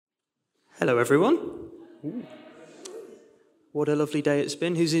Hello, everyone. What a lovely day it's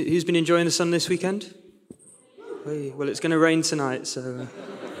been. Who's been enjoying the sun this weekend? Well, it's going to rain tonight, so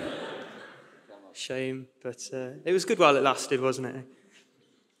shame. But it was good while it lasted, wasn't it?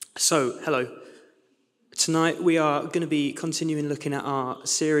 So, hello. Tonight we are going to be continuing looking at our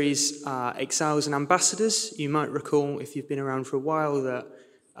series, Exiles and Ambassadors. You might recall, if you've been around for a while, that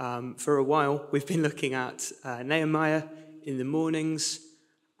for a while we've been looking at Nehemiah in the mornings,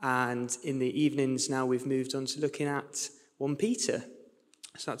 and in the evenings now we've moved on to looking at 1 Peter.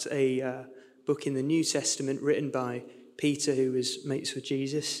 So that's a book in the New Testament written by Peter, who was mates with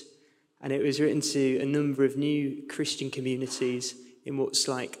Jesus. And it was written to a number of new Christian communities in what's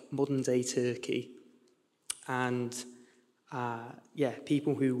like modern-day Turkey. And,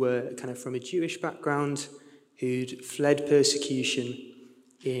 people who were kind of from a Jewish background, who'd fled persecution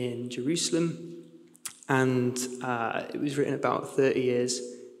in Jerusalem. And it was written about 30 years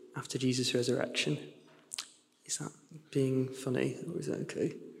after Jesus' resurrection. Is that being funny, or is that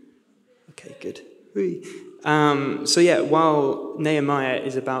okay? Okay, good. While Nehemiah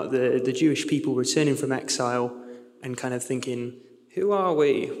is about the Jewish people returning from exile and kind of thinking, who are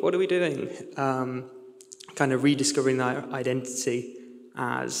we? What are we doing? Kind of rediscovering their identity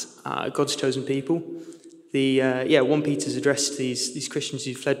as God's chosen people. 1 Peter's addressed to these Christians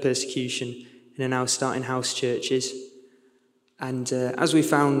who fled persecution and are now starting house churches. And as we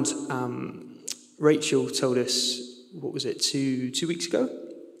found, Rachel told us, 2 weeks ago?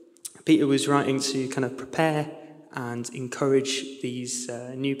 Peter was writing to kind of prepare and encourage these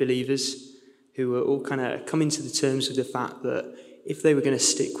new believers who were all kind of coming to the terms with the fact that if they were going to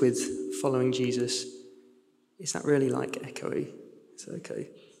stick with following Jesus, is that really like echoey? Is that okay?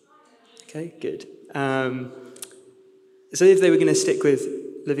 Okay, good. So if they were going to stick with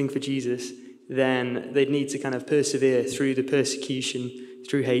living for Jesus, then they'd need to kind of persevere through the persecution,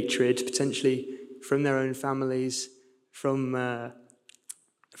 through hatred, potentially from their own families, from the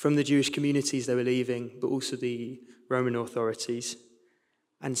Jewish communities they were leaving, but also the Roman authorities.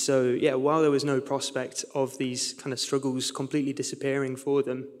 And so, while there was no prospect of these kind of struggles completely disappearing for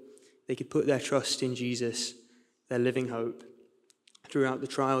them, they could put their trust in Jesus, their living hope, throughout the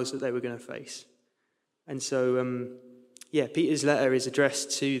trials that they were going to face. And so, Peter's letter is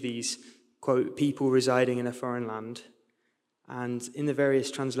addressed to these, quote, people residing in a foreign land. And in the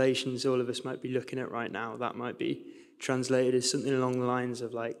various translations all of us might be looking at right now, that might be translated as something along the lines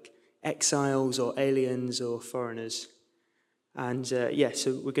of like exiles or aliens or foreigners. And so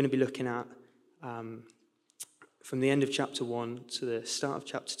we're going to be looking at from the end of chapter 1 to the start of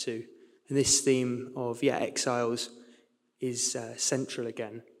chapter 2. And this theme of exiles is central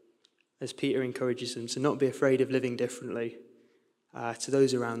again, as Peter encourages them to not be afraid of living differently to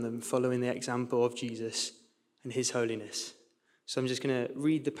those around them, following the example of Jesus and his holiness. So I'm just going to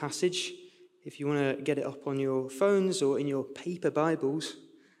read the passage. If you want to get it up on your phones or in your paper Bibles,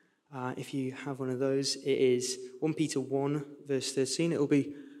 if you have one of those, it is 1 Peter 1, verse 13. It will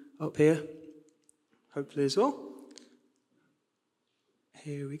be up here, hopefully as well.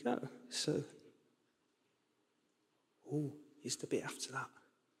 Here we go. So, is the bit after that?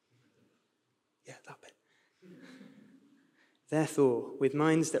 Yeah, that bit. Therefore, with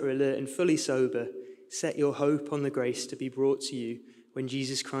minds that are alert and fully sober, set your hope on the grace to be brought to you when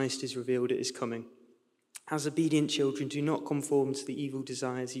Jesus Christ is revealed at his coming. As obedient children, do not conform to the evil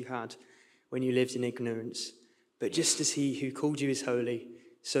desires you had when you lived in ignorance. But just as he who called you is holy,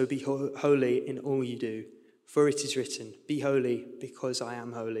 so be holy in all you do. For it is written, be holy because I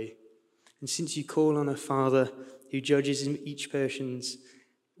am holy. And since you call on a Father who judges each person's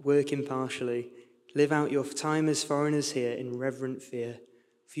work impartially, live out your time as foreigners here in reverent fear.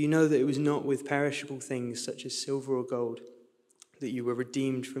 For you know that it was not with perishable things such as silver or gold that you were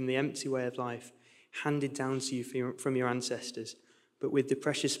redeemed from the empty way of life handed down to you from your ancestors, but with the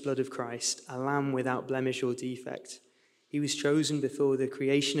precious blood of Christ, a lamb without blemish or defect. He was chosen before the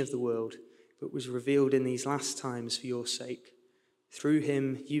creation of the world, but was revealed in these last times for your sake. Through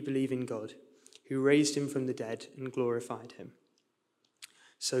him you believe in God, who raised him from the dead and glorified him.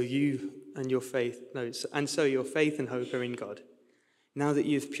 So your faith and hope are in God. Now that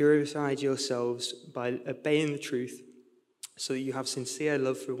you've purified yourselves by obeying the truth, so that you have sincere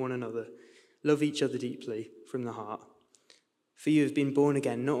love for one another, love each other deeply from the heart. For you have been born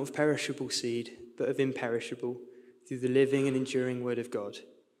again, not of perishable seed, but of imperishable, through the living and enduring word of God.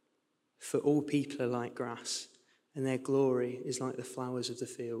 For all people are like grass, and their glory is like the flowers of the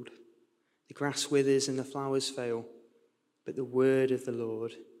field. The grass withers and the flowers fail, but the word of the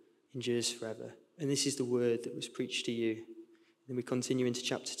Lord endures forever. And this is the word that was preached to you. Then we continue into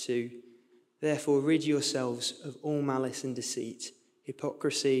chapter 2. Therefore, rid yourselves of all malice and deceit,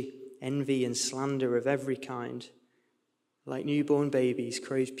 hypocrisy, envy and slander of every kind. Like newborn babies,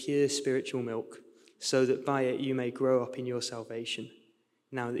 crave pure spiritual milk, so that by it you may grow up in your salvation,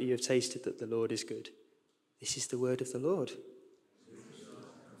 now that you have tasted that the Lord is good. This is the word of the Lord.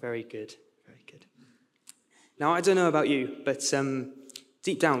 Very good, very good. Now, I don't know about you, but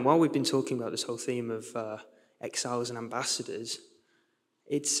deep down, while we've been talking about this whole theme of exiles and ambassadors,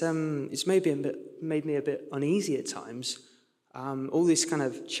 it's made me a bit uneasy at times. All this kind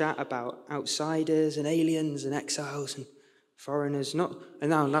of chat about outsiders and aliens and exiles and foreigners. And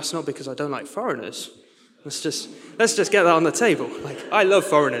now that's not because I don't like foreigners. Let's just get that on the table. Like, I love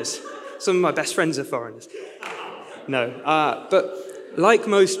foreigners. Some of my best friends are foreigners. No, but like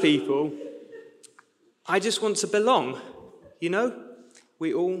most people, I just want to belong. You know,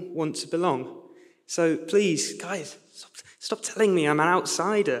 we all want to belong. So please, guys, stop telling me I'm an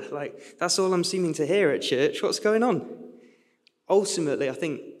outsider. Like, that's all I'm seeming to hear at church. What's going on? Ultimately, I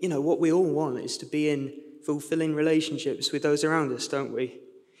think, what we all want is to be in fulfilling relationships with those around us, don't we?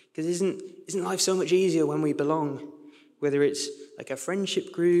 Because isn't life so much easier when we belong? Whether it's like a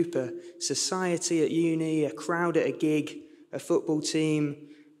friendship group, a society at uni, a crowd at a gig, a football team,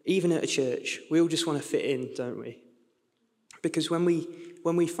 even at a church, we all just want to fit in, don't we? Because when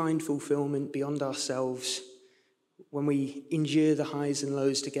we find fulfillment beyond ourselves, when we endure the highs and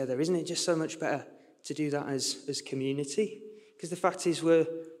lows together, isn't it just so much better to do that as community? Because the fact is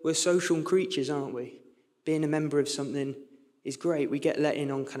we're social creatures, aren't we? Being a member of something is great. We get let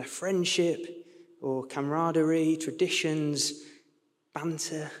in on kind of friendship or camaraderie, traditions,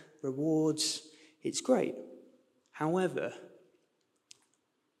 banter, rewards. It's great. However,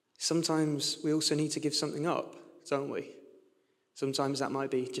 sometimes we also need to give something up, don't we? Sometimes that might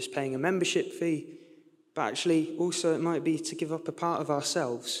be just paying a membership fee, but actually also it might be to give up a part of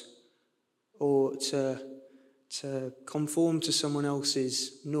ourselves or to conform to someone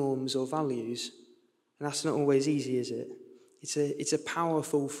else's norms or values. And that's not always easy, is it? It's a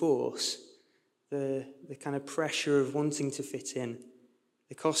powerful force, the kind of pressure of wanting to fit in,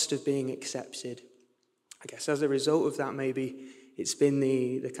 the cost of being accepted. I guess as a result of that, maybe it's been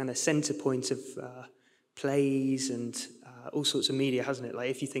the kind of center point of plays and all sorts of media, hasn't it?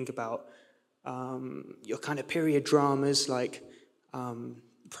 Like if you think about your kind of period dramas like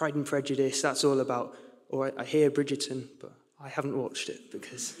Pride and Prejudice, that's all about, or I hear Bridgerton, but I haven't watched it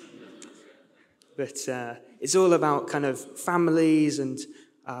because... But it's all about kind of families and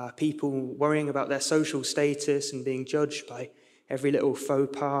people worrying about their social status and being judged by every little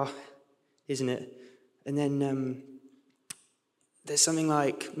faux pas, isn't it? And then there's something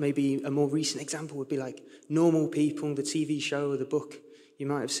like, maybe a more recent example would be like Normal People, the TV show or the book. You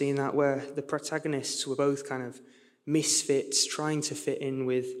might have seen that, where the protagonists were both kind of misfits, trying to fit in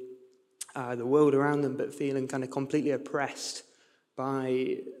with the world around them, but feeling kind of completely oppressed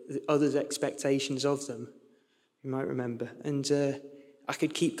by others' expectations of them. You might remember. And I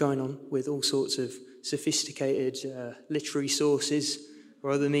could keep going on with all sorts of sophisticated literary sources or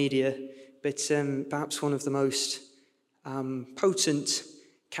other media, but perhaps one of the most potent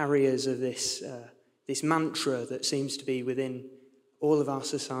carriers of this mantra that seems to be within all of our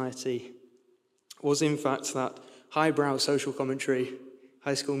society was in fact that highbrow social commentary,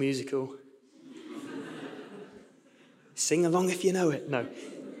 High School Musical. Sing along if you know it. No.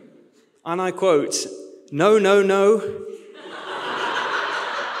 And I quote, "No, no, no.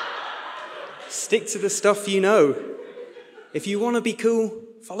 Stick to the stuff you know. If you want to be cool,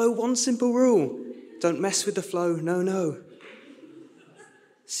 follow one simple rule. Don't mess with the flow. No, no.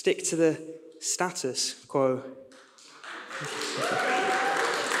 Stick to the status quo."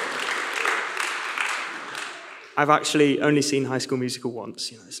 I've actually only seen High School Musical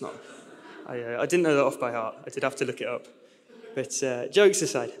once. It's not... I didn't know that off by heart. I did have to look it up. But jokes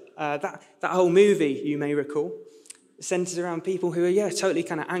aside, that whole movie, you may recall, centers around people who are, totally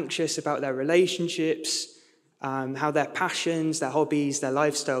kind of anxious about their relationships, how their passions, their hobbies, their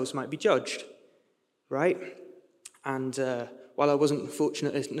lifestyles might be judged, right? And while I wasn't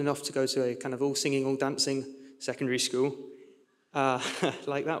fortunate enough to go to a kind of all singing, all dancing secondary school,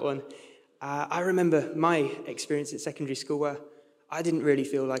 like that one, I remember my experience at secondary school where I didn't really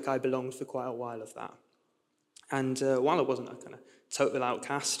feel like I belonged for quite a while of that. And while I wasn't a kind of total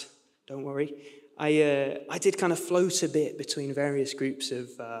outcast, don't worry, I did kind of float a bit between various groups of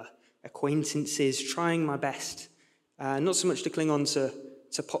acquaintances, trying my best, not so much to cling on to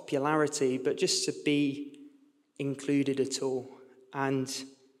popularity, but just to be included at all. And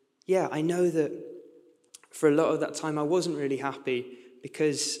I know that for a lot of that time I wasn't really happy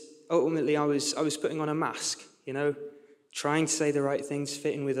because ultimately I was putting on a mask, trying to say the right things,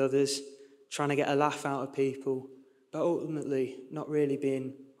 fit in with others, trying to get a laugh out of people, but ultimately not really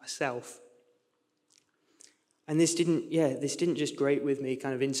being myself. And this didn't just grate with me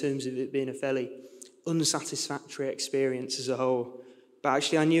kind of in terms of it being a fairly unsatisfactory experience as a whole. But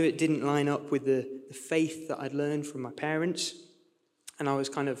actually I knew it didn't line up with the faith that I'd learned from my parents. And I was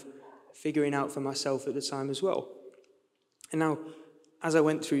kind of figuring out for myself at the time as well. And now, as I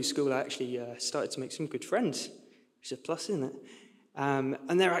went through school, I actually started to make some good friends, which is a plus, isn't it?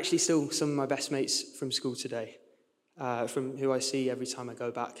 And they're actually still some of my best mates from school today, from who I see every time I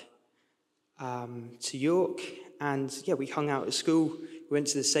go back to York. And yeah, we hung out at school. We went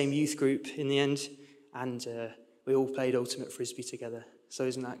to the same youth group in the end, and we all played Ultimate Frisbee together. So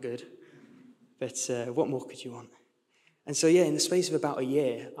isn't that good? But what more could you want? And so yeah, in the space of about a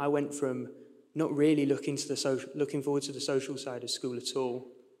year, I went from not really looking forward to the social side of school at all,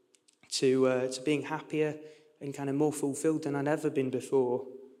 to being happier and kind of more fulfilled than I'd ever been before,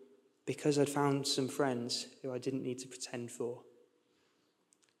 because I'd found some friends who I didn't need to pretend for.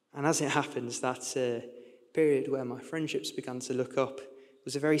 And as it happens, that period where my friendships began to look up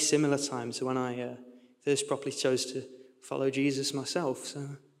was a very similar time to when I first properly chose to follow Jesus myself.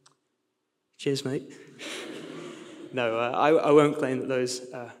 So, cheers, mate. No, I won't claim that those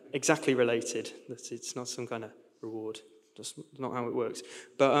are exactly related, that it's not some kind of reward. That's not how it works.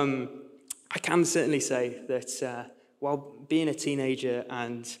 But I can certainly say that while being a teenager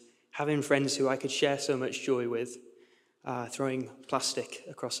and having friends who I could share so much joy with, throwing plastic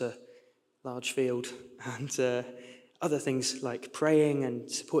across a large field, and other things like praying and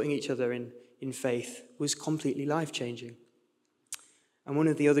supporting each other in faith was completely life-changing. And one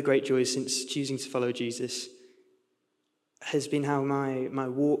of the other great joys since choosing to follow Jesus has been how my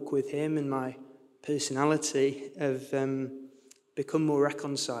walk with him and my personality have become more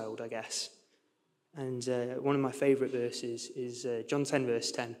reconciled, I guess. And one of my favourite verses is John 10,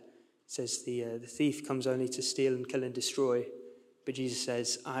 verse 10. It says, the thief comes only to steal and kill and destroy. But Jesus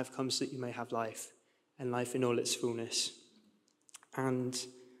says, I have come so that you may have life, and life in all its fullness. And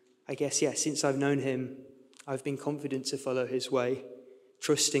I guess, yeah, since I've known him, I've been confident to follow his way,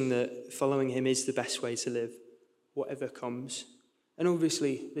 trusting that following him is the best way to live, whatever comes. And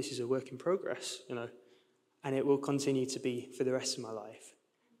obviously, this is a work in progress, and it will continue to be for the rest of my life.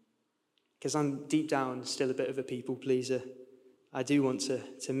 Because I'm deep down still a bit of a people pleaser. I do want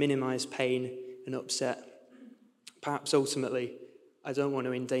to minimize pain and upset. Perhaps ultimately, I don't want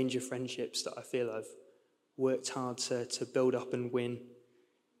to endanger friendships that I feel I've worked hard to build up and win.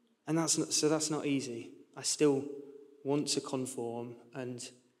 And that's not easy. I still want to conform, and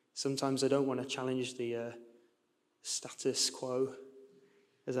sometimes I don't want to challenge the status quo,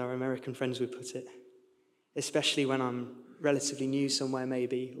 as our American friends would put it, especially when I'm relatively new somewhere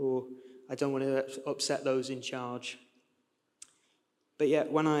maybe, or I don't want to upset those in charge. But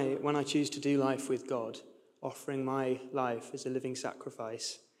yet, when I choose to do life with God, offering my life as a living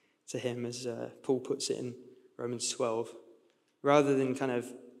sacrifice to him, as Paul puts it in Romans 12, rather than kind of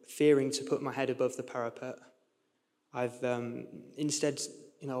fearing to put my head above the parapet, I've instead,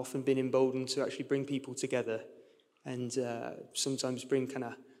 often been emboldened to actually bring people together and sometimes bring kind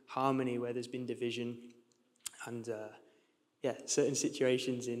of harmony where there's been division. And certain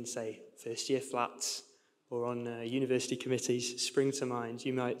situations in, say, first-year flats or on university committees spring to mind.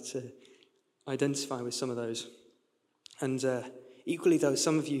 You might identify with some of those. And equally, though,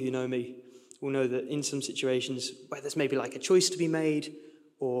 some of you who know me will know that in some situations where there's maybe like a choice to be made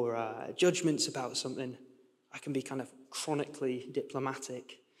or judgments about something, I can be kind of chronically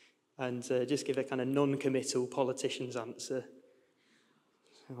diplomatic and just give a kind of non-committal politician's answer.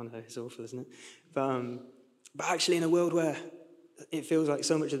 I know, it's awful, isn't it? But actually, in a world where it feels like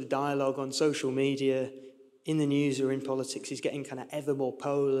so much of the dialogue on social media, in the news or in politics is getting kind of ever more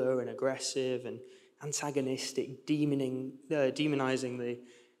polar and aggressive and antagonistic, demonizing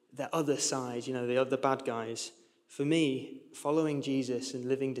the other side, the other bad guys. For me, following Jesus and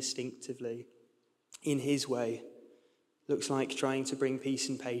living distinctively in his way looks like trying to bring peace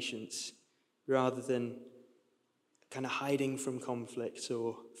and patience rather than kind of hiding from conflict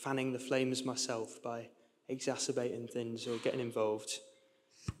or fanning the flames myself by exacerbating things or getting involved.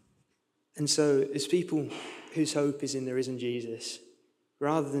 And so, as people whose hope is in the risen Jesus,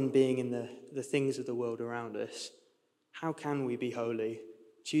 rather than being in the things of the world around us, how can we be holy,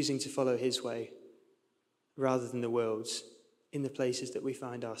 choosing to follow his way rather than the world's, in the places that we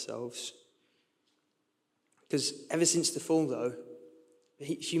find ourselves? Because ever since the fall, though,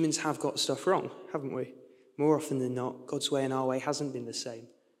 humans have got stuff wrong, haven't we? More often than not, God's way and our way hasn't been the same.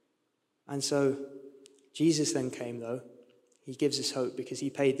 And so Jesus then came, though. He gives us hope because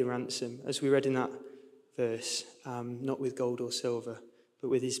he paid the ransom, as we read in that verse, not with gold or silver, but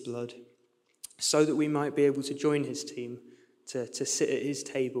with his blood, so that we might be able to join his team to sit at his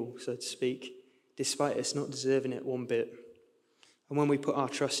table, so to speak, despite us not deserving it one bit. And when we put our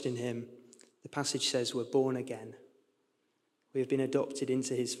trust in him, the passage says we're born again. We have been adopted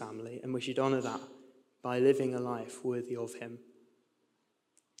into his family, and we should honour that by living a life worthy of him.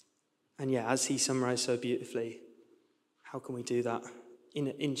 And yeah, as he summarised so beautifully, how can we do that?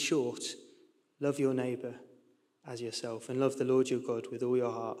 In short, love your neighbour as yourself, and love the Lord your God with all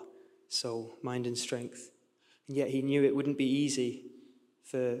your heart, soul, mind and strength. And yet he knew it wouldn't be easy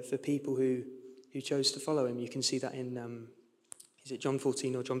for people who chose to follow him. You can see that in, is it John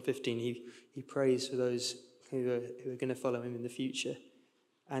 14 or John 15? He prays for those who are going to follow him in the future.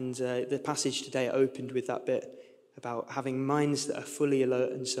 And the passage today opened with that bit about having minds that are fully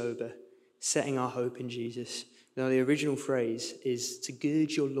alert and sober, setting our hope in Jesus. Now, the original phrase is to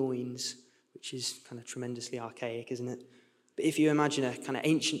gird your loins, which is kind of tremendously archaic, isn't it? But if you imagine a kind of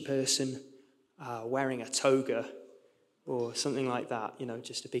ancient person wearing a toga or something like that,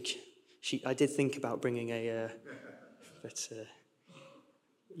 just a big sheet. I did think about bringing but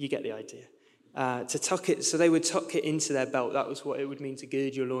you get the idea. To tuck it, so they would tuck it into their belt. That was what it would mean to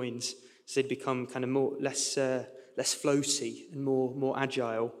gird your loins. So they'd become kind of less floaty and more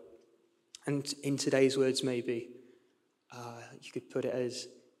agile. And in today's words, maybe you could put it as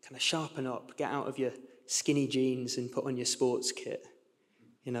kind of sharpen up, get out of your skinny jeans and put on your sports kit.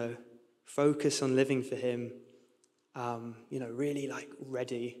 Focus on living for him. Really like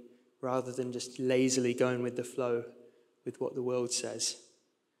ready, rather than just lazily going with the flow with what the world says.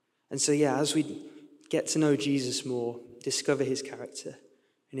 And so, as we get to know Jesus more, discover his character,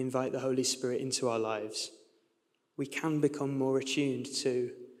 and invite the Holy Spirit into our lives, we can become more attuned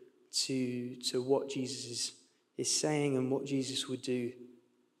to what Jesus is saying and what Jesus would do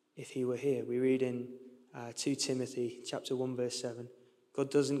if he were here. We read in 2 Timothy chapter 1, verse 7, God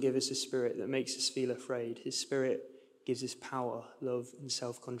doesn't give us a spirit that makes us feel afraid. His spirit gives us power, love, and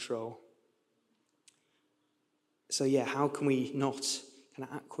self-control. So how can we not kind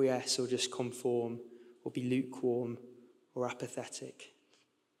of acquiesce or just conform or be lukewarm or apathetic?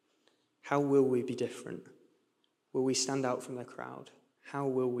 How will we be different? Will we stand out from the crowd? How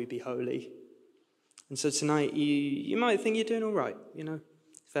will we be holy? And so tonight, you might think you're doing all right,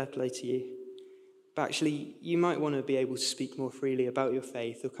 fair play to you. But actually, you might want to be able to speak more freely about your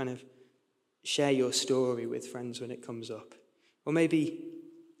faith or kind of share your story with friends when it comes up. Or maybe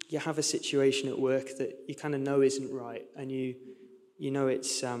you have a situation at work that you kind of know isn't right, and you know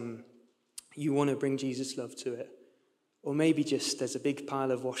it's you want to bring Jesus' love to it. Or maybe just there's a big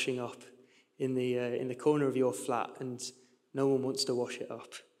pile of washing up in the corner of your flat, and no one wants to wash it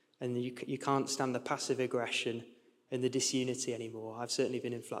up, and you can't stand the passive aggression and the disunity anymore. I've certainly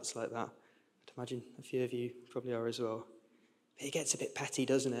been in flats like that. I'd imagine a few of you probably are as well. But it gets a bit petty,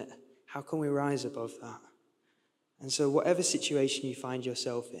 doesn't it? How can we rise above that? And so whatever situation you find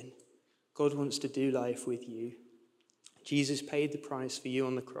yourself in, God wants to do life with you. Jesus paid the price for you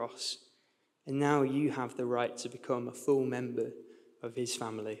on the cross, and now you have the right to become a full member of his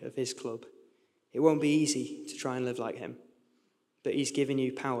family, of his club. It won't be easy to try and live like him, but he's given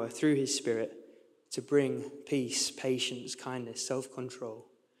you power through his Spirit to bring peace, patience, kindness, self-control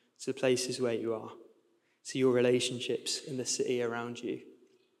to the places where you are, to your relationships in the city around you.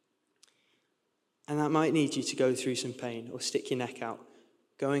 And that might need you to go through some pain or stick your neck out,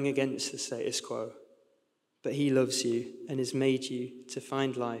 going against the status quo. But he loves you and has made you to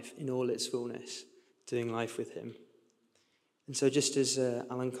find life in all its fullness, doing life with him. And so just as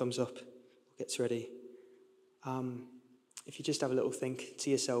Alan comes up, gets ready, if you just have a little think to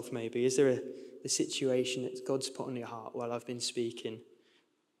yourself maybe, is there a situation that God's put on your heart while I've been speaking,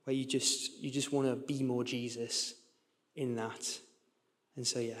 where you just want to be more Jesus in that? And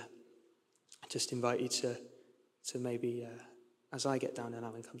so I just invite you to maybe, as I get down and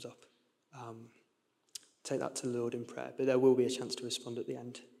Alan comes up, take that to the Lord in prayer. But there will be a chance to respond at the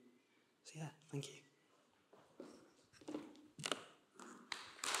end. So thank you.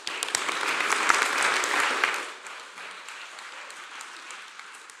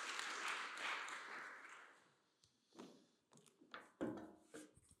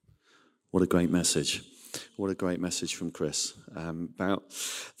 What a great message. What a great message from Chris about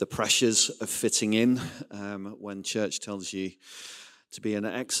the pressures of fitting in when church tells you to be an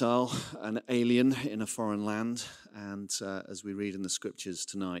exile, an alien in a foreign land. And as we read in the scriptures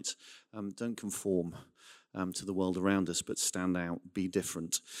tonight, don't conform to the world around us, but stand out, be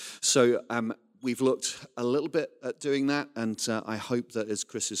different. So we've looked a little bit at doing that, and I hope that as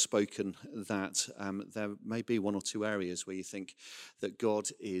Chris has spoken, that there may be one or two areas where you think that God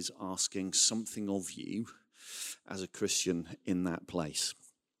is asking something of you as a Christian in that place.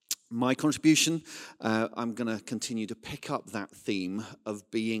 My contribution, I'm going to continue to pick up that theme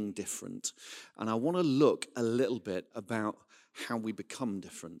of being different. And I want to look a little bit about how we become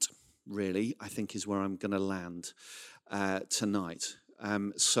different, really, I think is where I'm going to land tonight.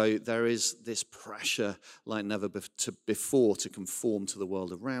 So there is this pressure like never before to conform to the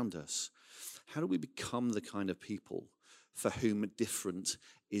world around us. How do we become the kind of people for whom different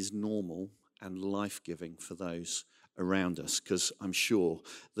is normal and life-giving for those around us? Because I'm sure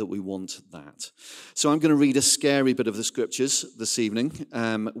that we want that. So I'm going to read a scary bit of the scriptures this evening,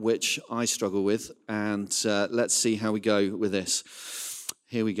 which I struggle with, and let's see how we go with this.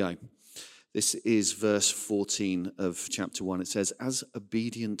 Here we go. This is verse 14 of chapter 1. It says, as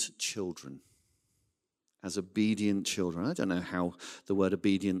obedient children. As obedient children. I don't know how the word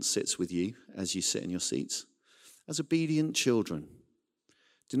obedient sits with you as you sit in your seats. As obedient children.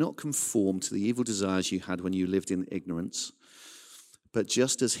 Do not conform to the evil desires you had when you lived in ignorance. But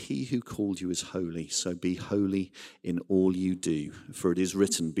just as he who called you is holy, so be holy in all you do. For it is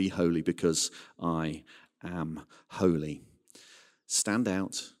written, be holy because I am holy. Stand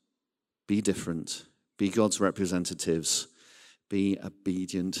out. Be different. Be God's representatives. Be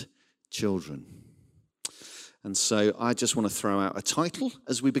obedient children. And so I just want to throw out a title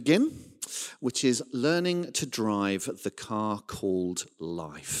as we begin, which is Learning to Drive the Car Called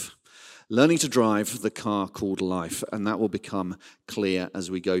Life. Learning to drive the car called life, and that will become clear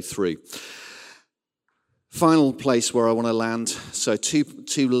as we go through. Final place where I want to land, so two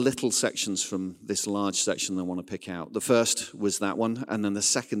little sections from this large section I want to pick out. The first was that one, and then the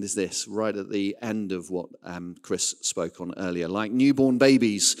second is this, right at the end of what Chris spoke on earlier. Like newborn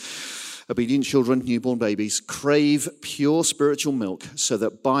babies, obedient children, newborn babies, crave pure spiritual milk so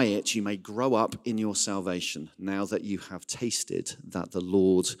that by it you may grow up in your salvation, now that you have tasted that the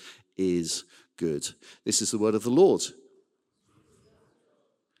Lord is good. This is the word of the Lord.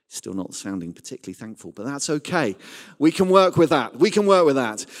 Still not sounding particularly thankful, but that's okay. We can work with that. We can work with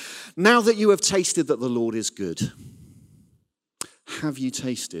that. Now that you have tasted that the Lord is good, have you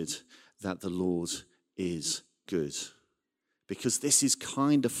tasted that the Lord is good? Because this is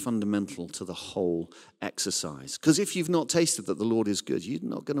kind of fundamental to the whole exercise. Because if you've not tasted that the Lord is good, you're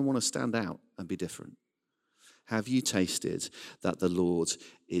not going to want to stand out and be different. Have you tasted that the Lord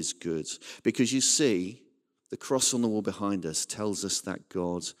is good? Because you see, the cross on the wall behind us tells us that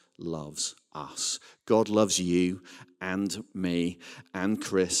God loves us. God loves you and me and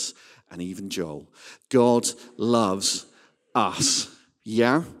Chris and even Joel. God loves us.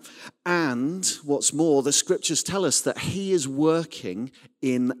 Yeah? And what's more, the scriptures tell us that he is working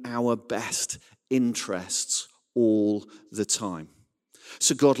in our best interests all the time.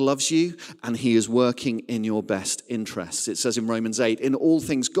 So God loves you and he is working in your best interests. It says in Romans 8, in all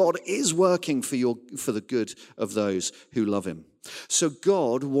things, God is working for the good of those who love him. So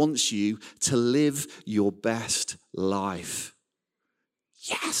God wants you to live your best life.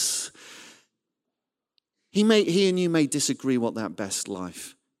 Yes. He and you may disagree what that best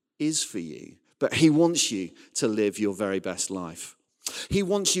life is for you, but he wants you to live your very best life. He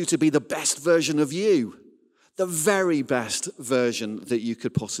wants you to be the best version of you. The very best version that you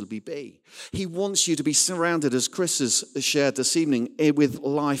could possibly be. He wants you to be surrounded, as Chris has shared this evening, with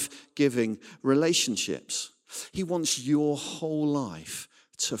life-giving relationships. He wants your whole life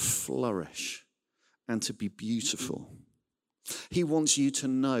to flourish and to be beautiful. He wants you to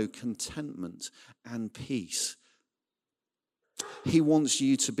know contentment and peace. He wants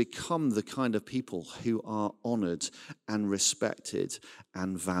you to become the kind of people who are honored and respected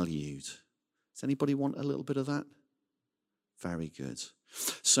and valued. Does anybody want a little bit of that? Very good.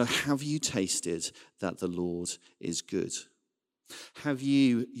 So have you tasted that the Lord is good? Have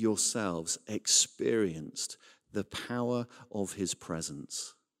you yourselves experienced the power of his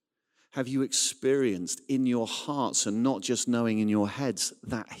presence? Have you experienced in your hearts and not just knowing in your heads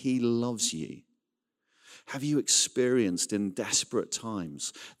that he loves you? Have you experienced in desperate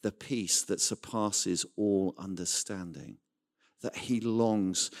times the peace that surpasses all understanding that he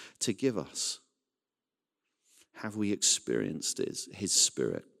longs to give us? Have we experienced his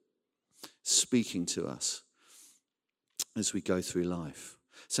Spirit speaking to us as we go through life?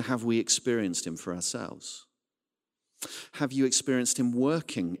 So have we experienced him for ourselves? Have you experienced him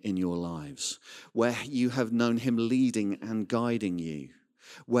working in your lives, where you have known him leading and guiding you,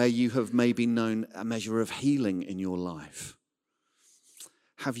 where you have maybe known a measure of healing in your life?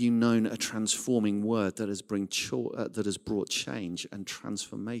 Have you known a transforming word that has brought change and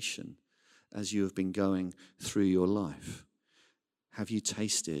transformation as you have been going through your life? Have you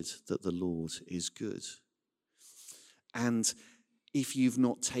tasted that the Lord is good? And if you've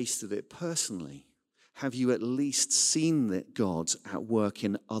not tasted it personally, Have you at least seen that God at work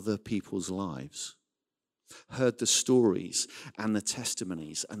in other people's lives? Heard the stories and the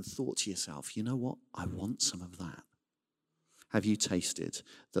testimonies and thought to yourself, you know what? I want some of that. Have you tasted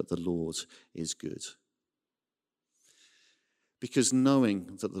that the Lord is good? Because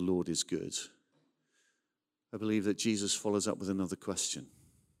knowing that the Lord is good, I believe that Jesus follows up with another question,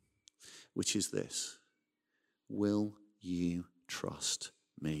 which is this: will you trust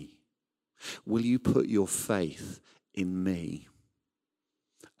me? Will you put your faith in me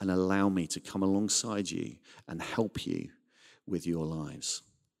and allow me to come alongside you and help you with your lives?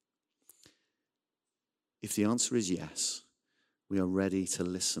 If the answer is yes, we are ready to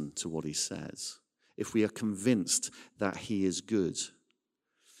listen to what he says. If we are convinced that he is good,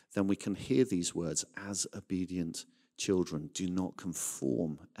 then we can hear these words as obedient children. Do not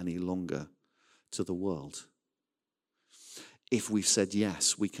conform any longer to the world. If we've said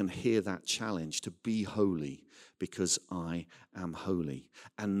yes, we can hear that challenge to be holy because I am holy,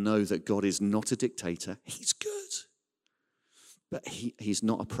 and know that God is not a dictator. He's good. But he's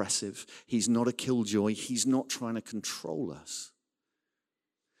not oppressive. He's not a killjoy. He's not trying to control us.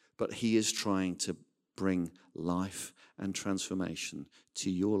 But he is trying to bring life and transformation to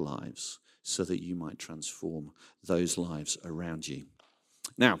your lives so that you might transform those lives around you.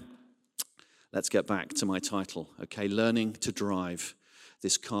 Now, let's get back to my title, okay? Learning to drive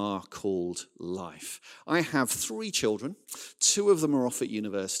this car called life. I have 3 children. 2 of them are off at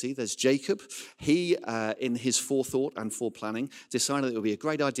university. There's Jacob. He, in his forethought and foreplanning, decided it would be a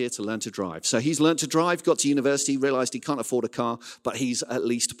great idea to learn to drive. So he's learned to drive, got to university, realized he can't afford a car, but he's at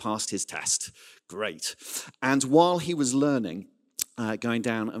least passed his test. Great. And while he was learning, going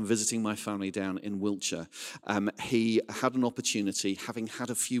down and visiting my family down in Wiltshire, he had an opportunity, having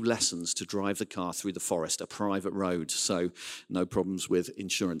had a few lessons, to drive the car through the forest, a private road, so no problems with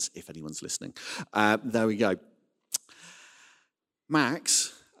insurance, if anyone's listening. There we go.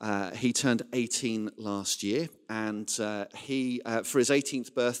 Max, he turned 18 last year, and he, for his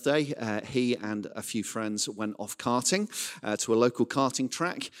 18th birthday, he and a few friends went off karting to a local karting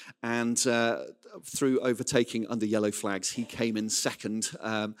track, and through overtaking under yellow flags, he came in second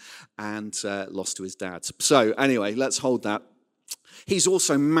and lost to his dad. So anyway, let's hold that. He's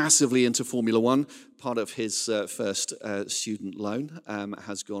also massively into Formula One. Part of his first student loan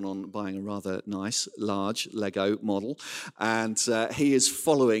has gone on buying a rather nice, large Lego model. And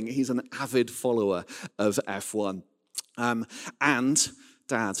he's an avid follower of F1. And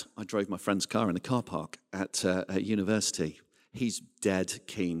Dad, I drove my friend's car in the car park at university. He's dead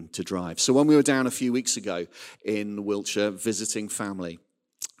keen to drive. So when we were down a few weeks ago in Wiltshire visiting family,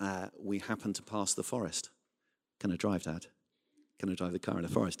 we happened to pass the forest. Can I drive, Dad? Can I drive the car in the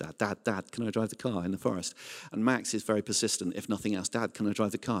forest, Dad? Dad, can I drive the car in the forest? And Max is very persistent, if nothing else. Dad, can I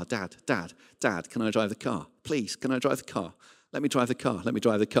drive the car? Dad, can I drive the car? Please, can I drive the car? Let me drive the car. Let me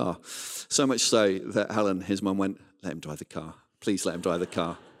drive the car. So much so that Helen, his mum, went, let him drive the car. Please let him drive the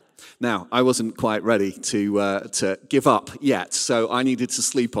car. Now, I wasn't quite ready to give up yet, so I needed to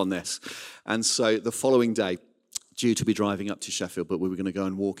sleep on this. And so the following day, due to be driving up to Sheffield, but we were going to go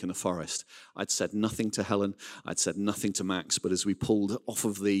and walk in the forest. I'd said nothing to Helen, I'd said nothing to Max, but as we pulled off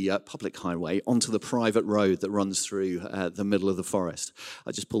of the public highway onto the private road that runs through the middle of the forest,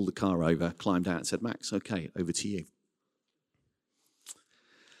 I just pulled the car over, climbed out and said, Max, okay, over to you.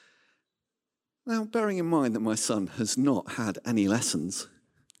 Now, bearing in mind that my son has not had any lessons,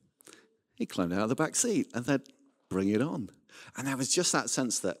 he climbed out of the back seat and said, bring it on. And there was just that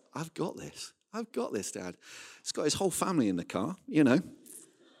sense that I've got this, Dad. He's got his whole family in the car, you know.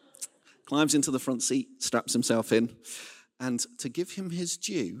 Climbs into the front seat, straps himself in. And to give him his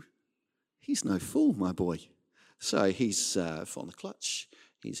due, he's no fool, my boy. So he's on the clutch.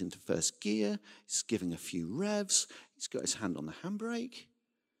 He's into first gear. He's giving a few revs. He's got his hand on the handbrake.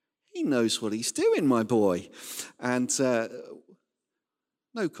 He knows what he's doing, my boy. And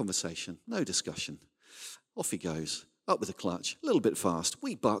no conversation, no discussion. Off he goes. Up with the clutch, a little bit fast.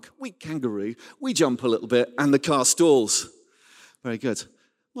 We buck, we kangaroo, we jump a little bit, and the car stalls. Very good.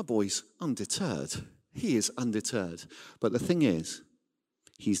 My boy's undeterred. He is undeterred. But the thing is,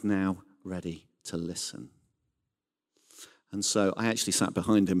 he's now ready to listen. And so I actually sat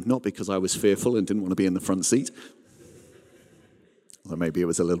behind him, not because I was fearful and didn't want to be in the front seat. Or maybe it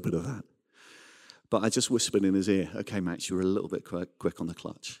was a little bit of that. But I just whispered in his ear, okay, Max, you were a little bit quick on the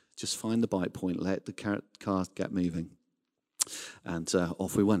clutch. Just find the bite point, let the car get moving. And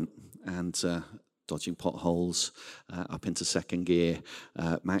off we went. And dodging potholes, up into second gear.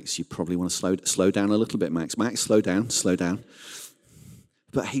 Max, you probably want to slow down a little bit, Max. Max, slow down.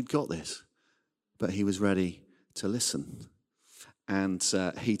 But he'd got this. But he was ready to listen. And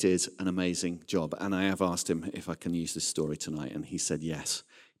he did an amazing job. And I have asked him if I can use this story tonight, and he said yes.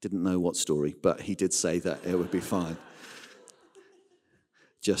 Didn't know what story, but he did say that it would be fine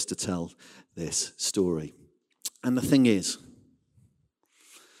just to tell this story. And the thing is,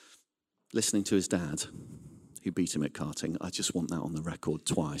 listening to his dad, who beat him at karting, I just want that on the record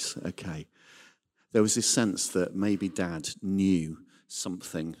twice, okay? There was this sense that maybe Dad knew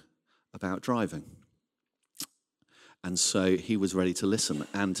something about driving. And so he was ready to listen.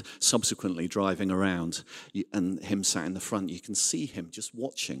 And subsequently driving around and him sat in the front, you can see him just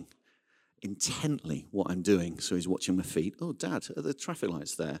watching intently what I'm doing. So he's watching my feet. Oh, Dad, are the traffic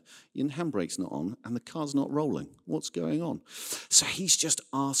lights there? Your handbrake's not on and the car's not rolling. What's going on? So he's just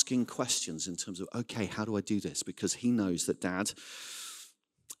asking questions in terms of, okay, how do I do this? Because he knows that Dad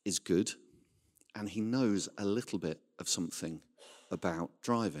is good and he knows a little bit of something about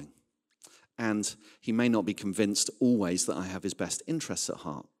driving. And he may not be convinced always that I have his best interests at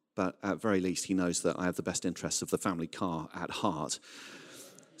heart, but at very least he knows that I have the best interests of the family car at heart.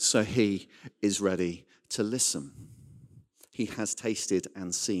 So he is ready to listen. He has tasted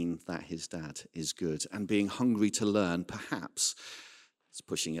and seen that his dad is good. And being hungry to learn, perhaps, it's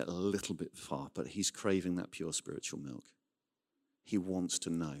pushing it a little bit far, but he's craving that pure spiritual milk. He wants to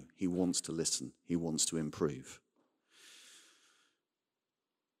know. He wants to listen. He wants to improve.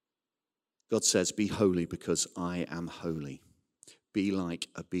 God says, be holy because I am holy. Be like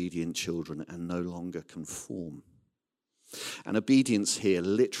obedient children and no longer conform. And obedience here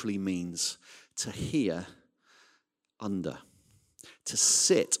literally means to hear under, to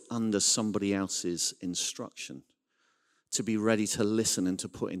sit under somebody else's instruction, to be ready to listen and to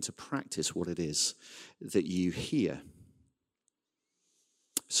put into practice what it is that you hear.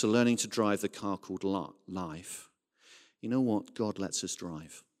 So learning to drive the car called life, you know what? God lets us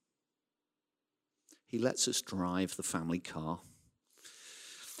drive. He lets us drive the family car.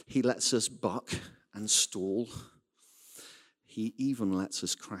 He lets us buck and stall. He even lets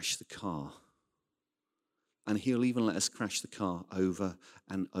us crash the car. And he'll even let us crash the car over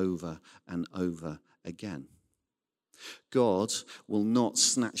and over and over again. God will not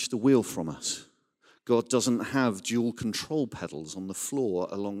snatch the wheel from us. God doesn't have dual control pedals on the floor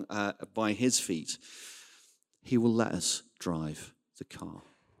along by his feet. He will let us drive the car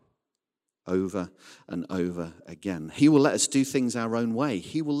over and over again. He will let us do things our own way.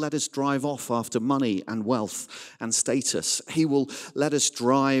 He will let us drive off after money and wealth and status. He will let us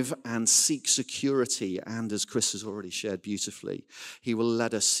drive and seek security. And as Chris has already shared beautifully, he will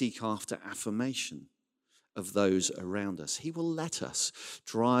let us seek after affirmation of those around us. He will let us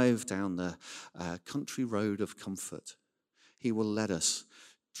drive down the country road of comfort. He will let us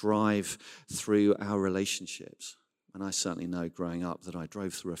drive through our relationships. And I certainly know growing up that I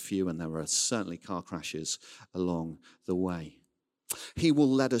drove through a few and there were certainly car crashes along the way. He will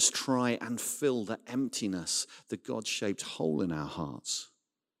let us try and fill the emptiness, the God-shaped hole in our hearts,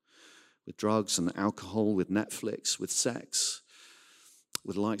 with drugs and alcohol, with Netflix, with sex,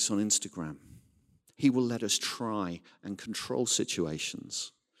 with likes on Instagram. He will let us try and control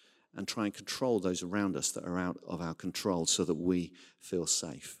situations and try and control those around us that are out of our control so that we feel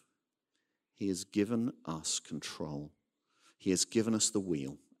safe. He has given us control. He has given us the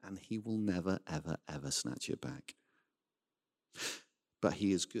wheel, and he will never, ever, ever snatch it back. But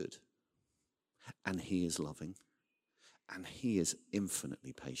he is good, and he is loving, and he is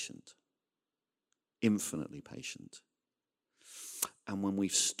infinitely patient. Infinitely patient. And when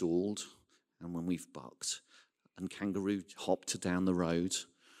we've stalled, and when we've bucked, and kangaroo hopped down the road,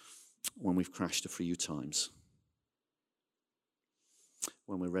 when we've crashed a few times,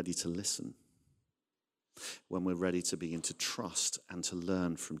 when we're ready to listen, when we're ready to begin to trust and to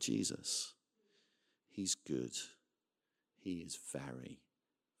learn from Jesus, he's good. He is very,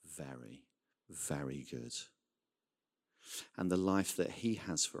 very, very good. And the life that he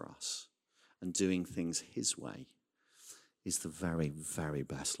has for us and doing things his way is the very, very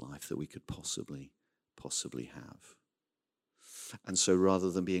best life that we could possibly have. And so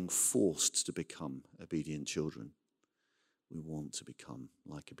rather than being forced to become obedient children, we want to become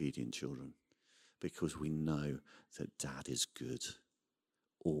like obedient children because we know that Dad is good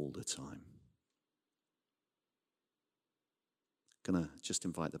all the time. Gonna just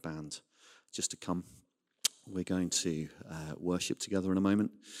invite the band just to come. We're going to worship together in a moment.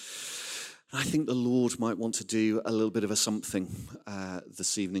 I think the Lord might want to do a little bit of a something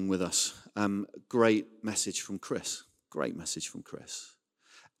this evening with us. Great message from Chris. Great message from Chris.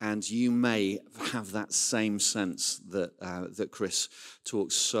 And you may have that same sense that Chris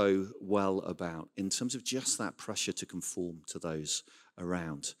talks so well about in terms of just that pressure to conform to those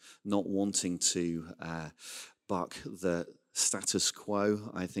around, not wanting to buck the status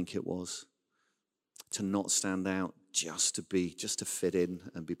quo, I think it was, to not stand out, just to fit in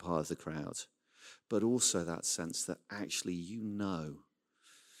and be part of the crowd. But also that sense that actually you know,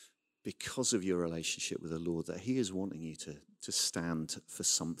 because of your relationship with the Lord, that he is wanting you to stand for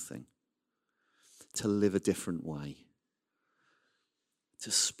something, to live a different way,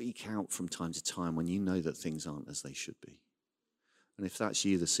 to speak out from time to time when you know that things aren't as they should be. And if that's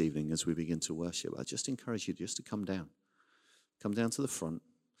you this evening as we begin to worship, I just encourage you just to come down. Come down to the front,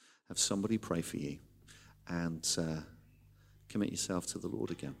 have somebody pray for you, and commit yourself to the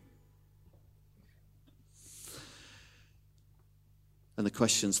Lord again. And the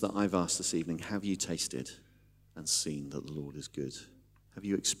questions that I've asked this evening: have you tasted and seen that the Lord is good? Have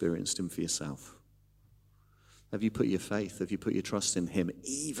you experienced him for yourself? Have you put your faith, have you put your trust in him,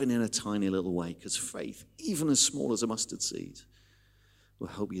 even in a tiny little way? Because faith, even as small as a mustard seed, will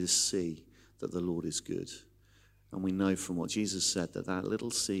help you to see that the Lord is good. And we know from what Jesus said that that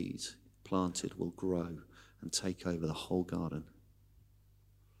little seed planted will grow and take over the whole garden.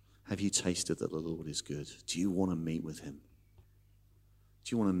 Have you tasted that the Lord is good? Do you want to meet with him?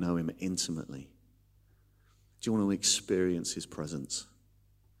 Do you want to know him intimately? Do you want to experience his presence?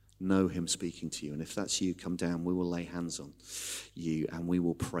 Know him speaking to you. And if that's you, come down. We will lay hands on you and we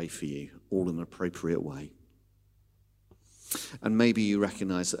will pray for you, all in an appropriate way. And maybe you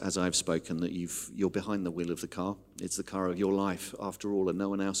recognize that as I've spoken that you're behind the wheel of the car. It's the car of your life, after all, and no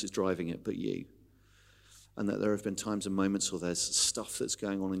one else is driving it but you. And that there have been times and moments, or there's stuff that's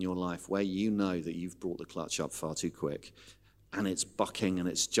going on in your life where you know that you've brought the clutch up far too quick. And it's bucking and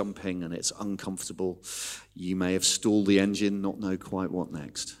it's jumping and it's uncomfortable. You may have stalled the engine, not know quite what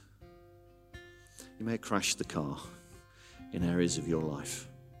next. You may have crashed the car in areas of your life.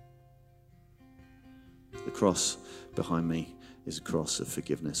 The cross behind me is a cross of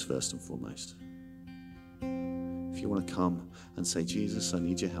forgiveness first and foremost. If you want to come and say, Jesus, I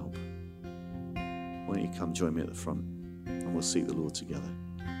need your help, why don't you come join me at the front and we'll seek the Lord together.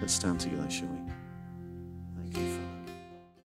 Let's stand together, shall we?